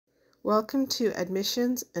Welcome to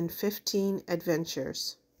Admissions and 15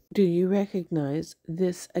 Adventures. Do you recognize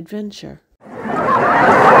this adventure?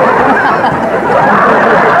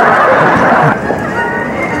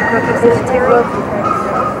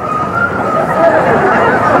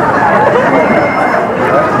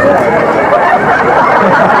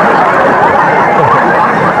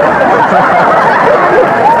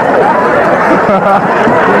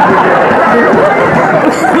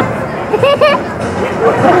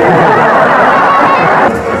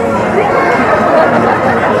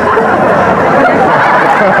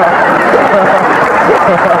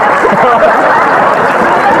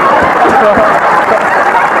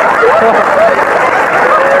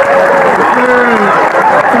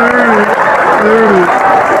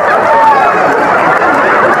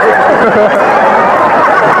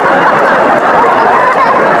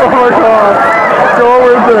 Oh my God! Go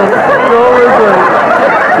with it! Go with it!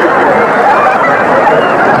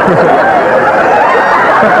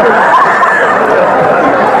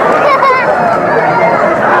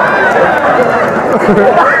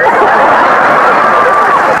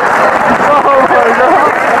 Oh my God!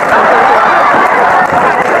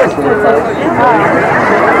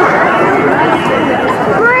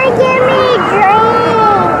 Give me a drink!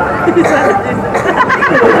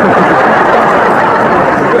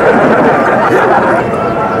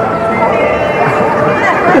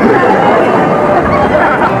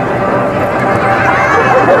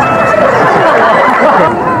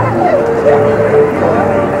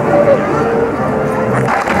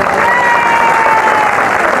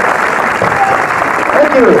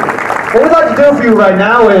 Thank you. What we'd like to do for you right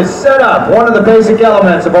now is set up one of the basic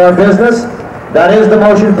elements of our business. That is the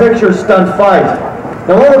motion picture stunt fight.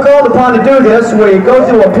 Now when we're called upon to do this, we go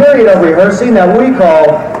through a period of rehearsing that we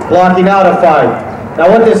call blocking out a fight. Now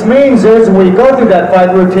what this means is we go through that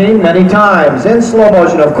fight routine many times, in slow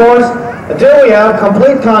motion of course, until we have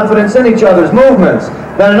complete confidence in each other's movements.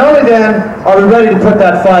 Then and only then are we ready to put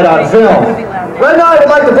that fight on film. Right now I would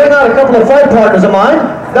like to bring out a couple of fight partners of mine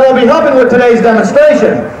that will be helping with today's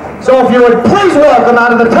demonstration. So if you would please welcome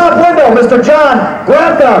out of the top window, Mr. John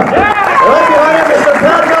Grantham. Right behind him, Mr.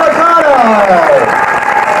 Pat Gallicano.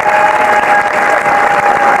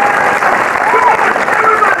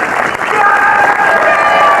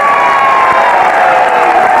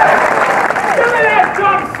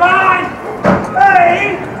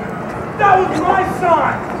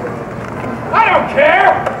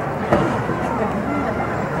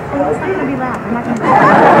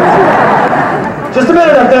 Just a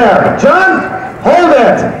minute up there. John, hold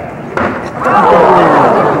it.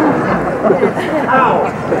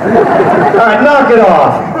 All right, knock it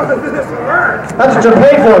off. That's what you're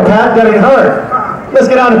paid for, Pat, getting hurt. Let's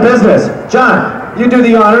get on to business. John, you do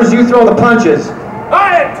the honors. You throw the punches.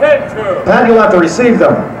 I intend to. Pat, you'll have to receive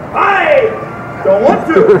them. I don't want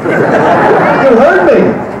to. You heard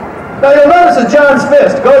me. Now you'll notice as John's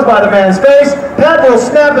fist goes by the man's face, Pat will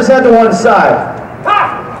snap his head to one side.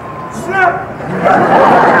 Ha! Snap!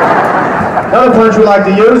 Another punch we like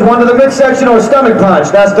to use, one to the midsection or stomach punch.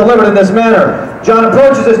 That's delivered in this manner. John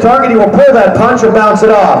approaches his target, he will pull that punch or bounce it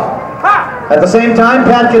off. Ha! At the same time,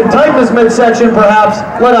 Pat can tighten his midsection, perhaps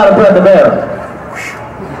let out a breath of air.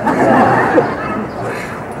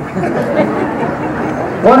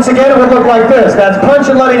 Once again, it would look like this. That's punch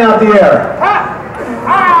and letting out the air. Ha!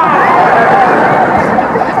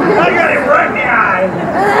 I got him right in the eye.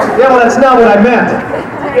 Yeah, well, that's not what I meant.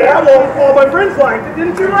 Yeah, well, all my friends liked it.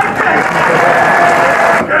 Didn't you like that?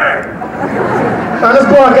 Okay. Now, let's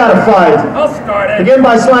block out a fight. I'll start it. Begin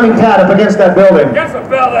by slamming Pat up against that building. Against the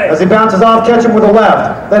belly. As he bounces off, catch him with the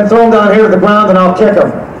left. Then throw him down here to the ground and I'll kick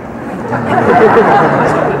him.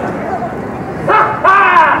 Ha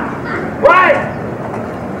ha! Right!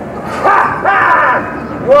 Ha ha!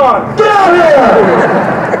 Wrong. Get out here!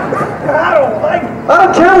 I don't like it. I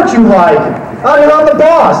don't care what you like. I'm the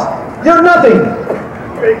boss. You're nothing.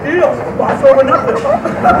 Big deal. Boss over nothing.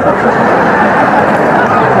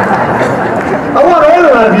 I want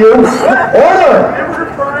order out of you. Order!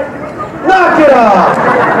 Hamburger fry. Knock it off!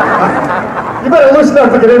 You better loosen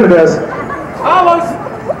up to get into this. Almost.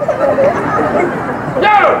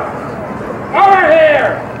 You! Over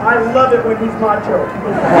here! I love it when he's macho.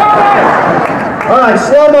 All right,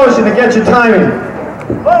 slow motion to get your timing.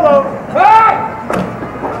 Hello. Hey!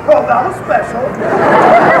 Well, that was special.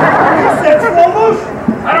 He said slow motion.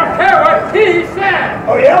 I don't care what he said.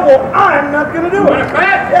 Oh, yeah? Well, I'm not going to do it. Want to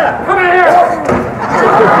bet? Yeah. Come in here.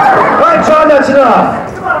 All right, John, that's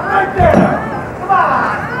enough. Come on, right there. Come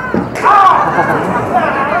on.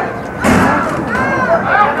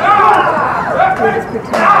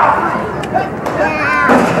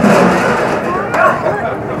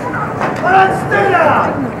 on, stay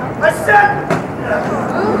down. I said,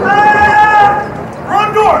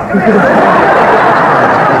 wrong door.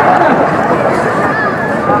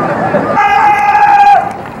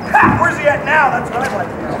 Where's he at now? That's what I'd like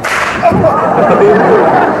to know.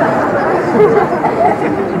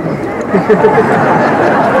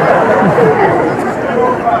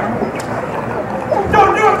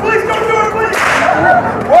 Don't do it, please! Don't do it, please!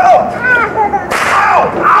 Whoa! Ow!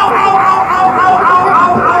 Ow! Ow! Ow! Ow! Ow! Ow! Ow!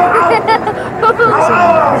 Ow! Ow! Come on.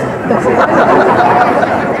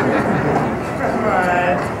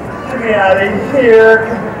 Get me out of here.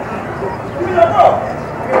 Give me that rope.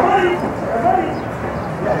 Everybody! Everybody!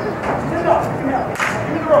 Stand up. Give me out.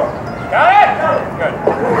 Give me the rope. Got it? Got it. Good.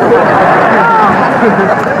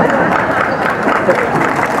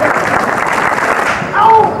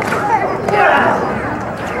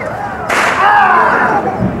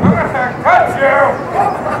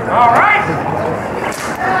 All right.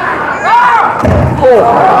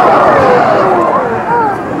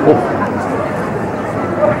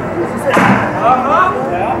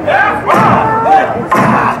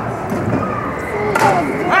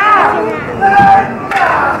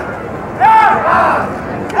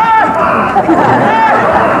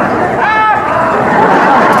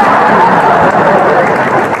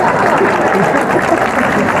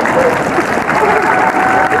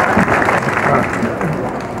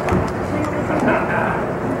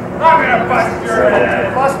 I'm gonna bust your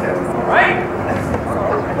head. Bust it, all right?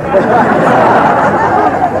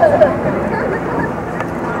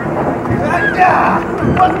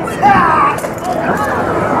 What's that?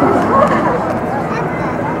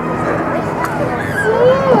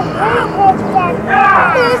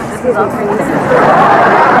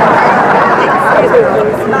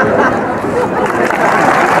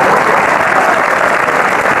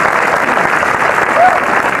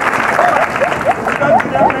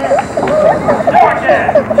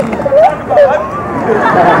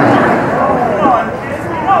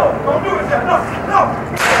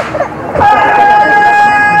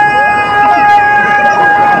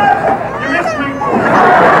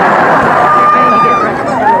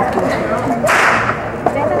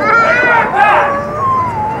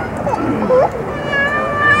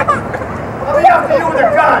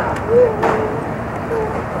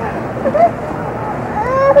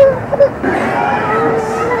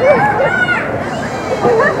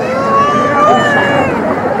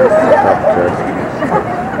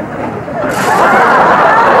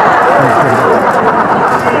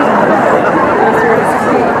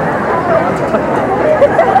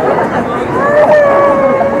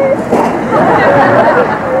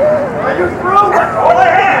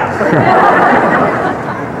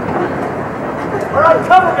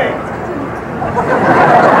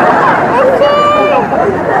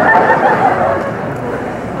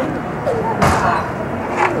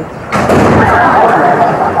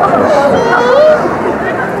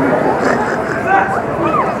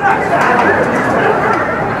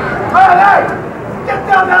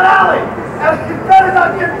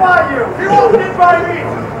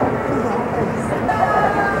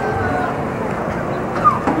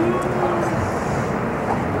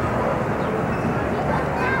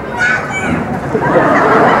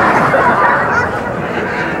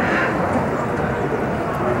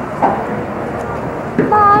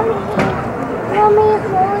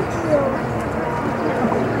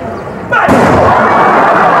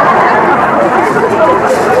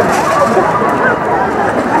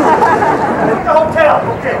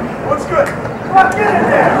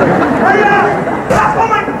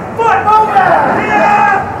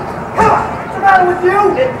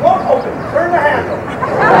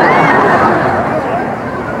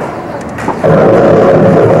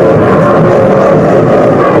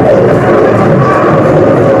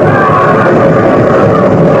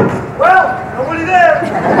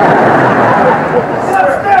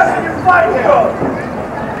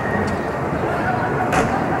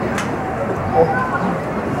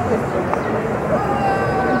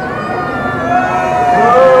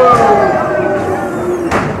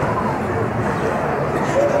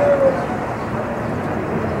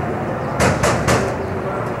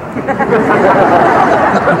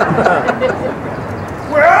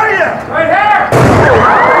 Where are you? Right here!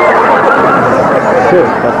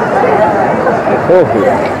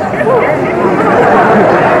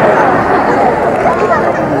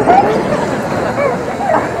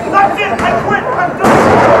 That's it! I quit! I'm done!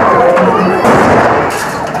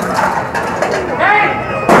 Hey!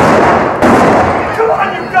 Come on,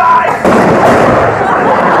 you guys!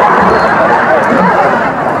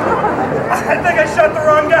 I think I shot the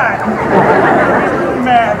wrong guy. I'm really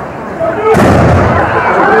mad.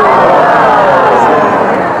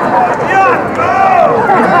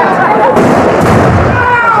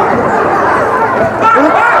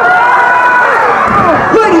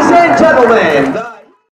 gentlemen,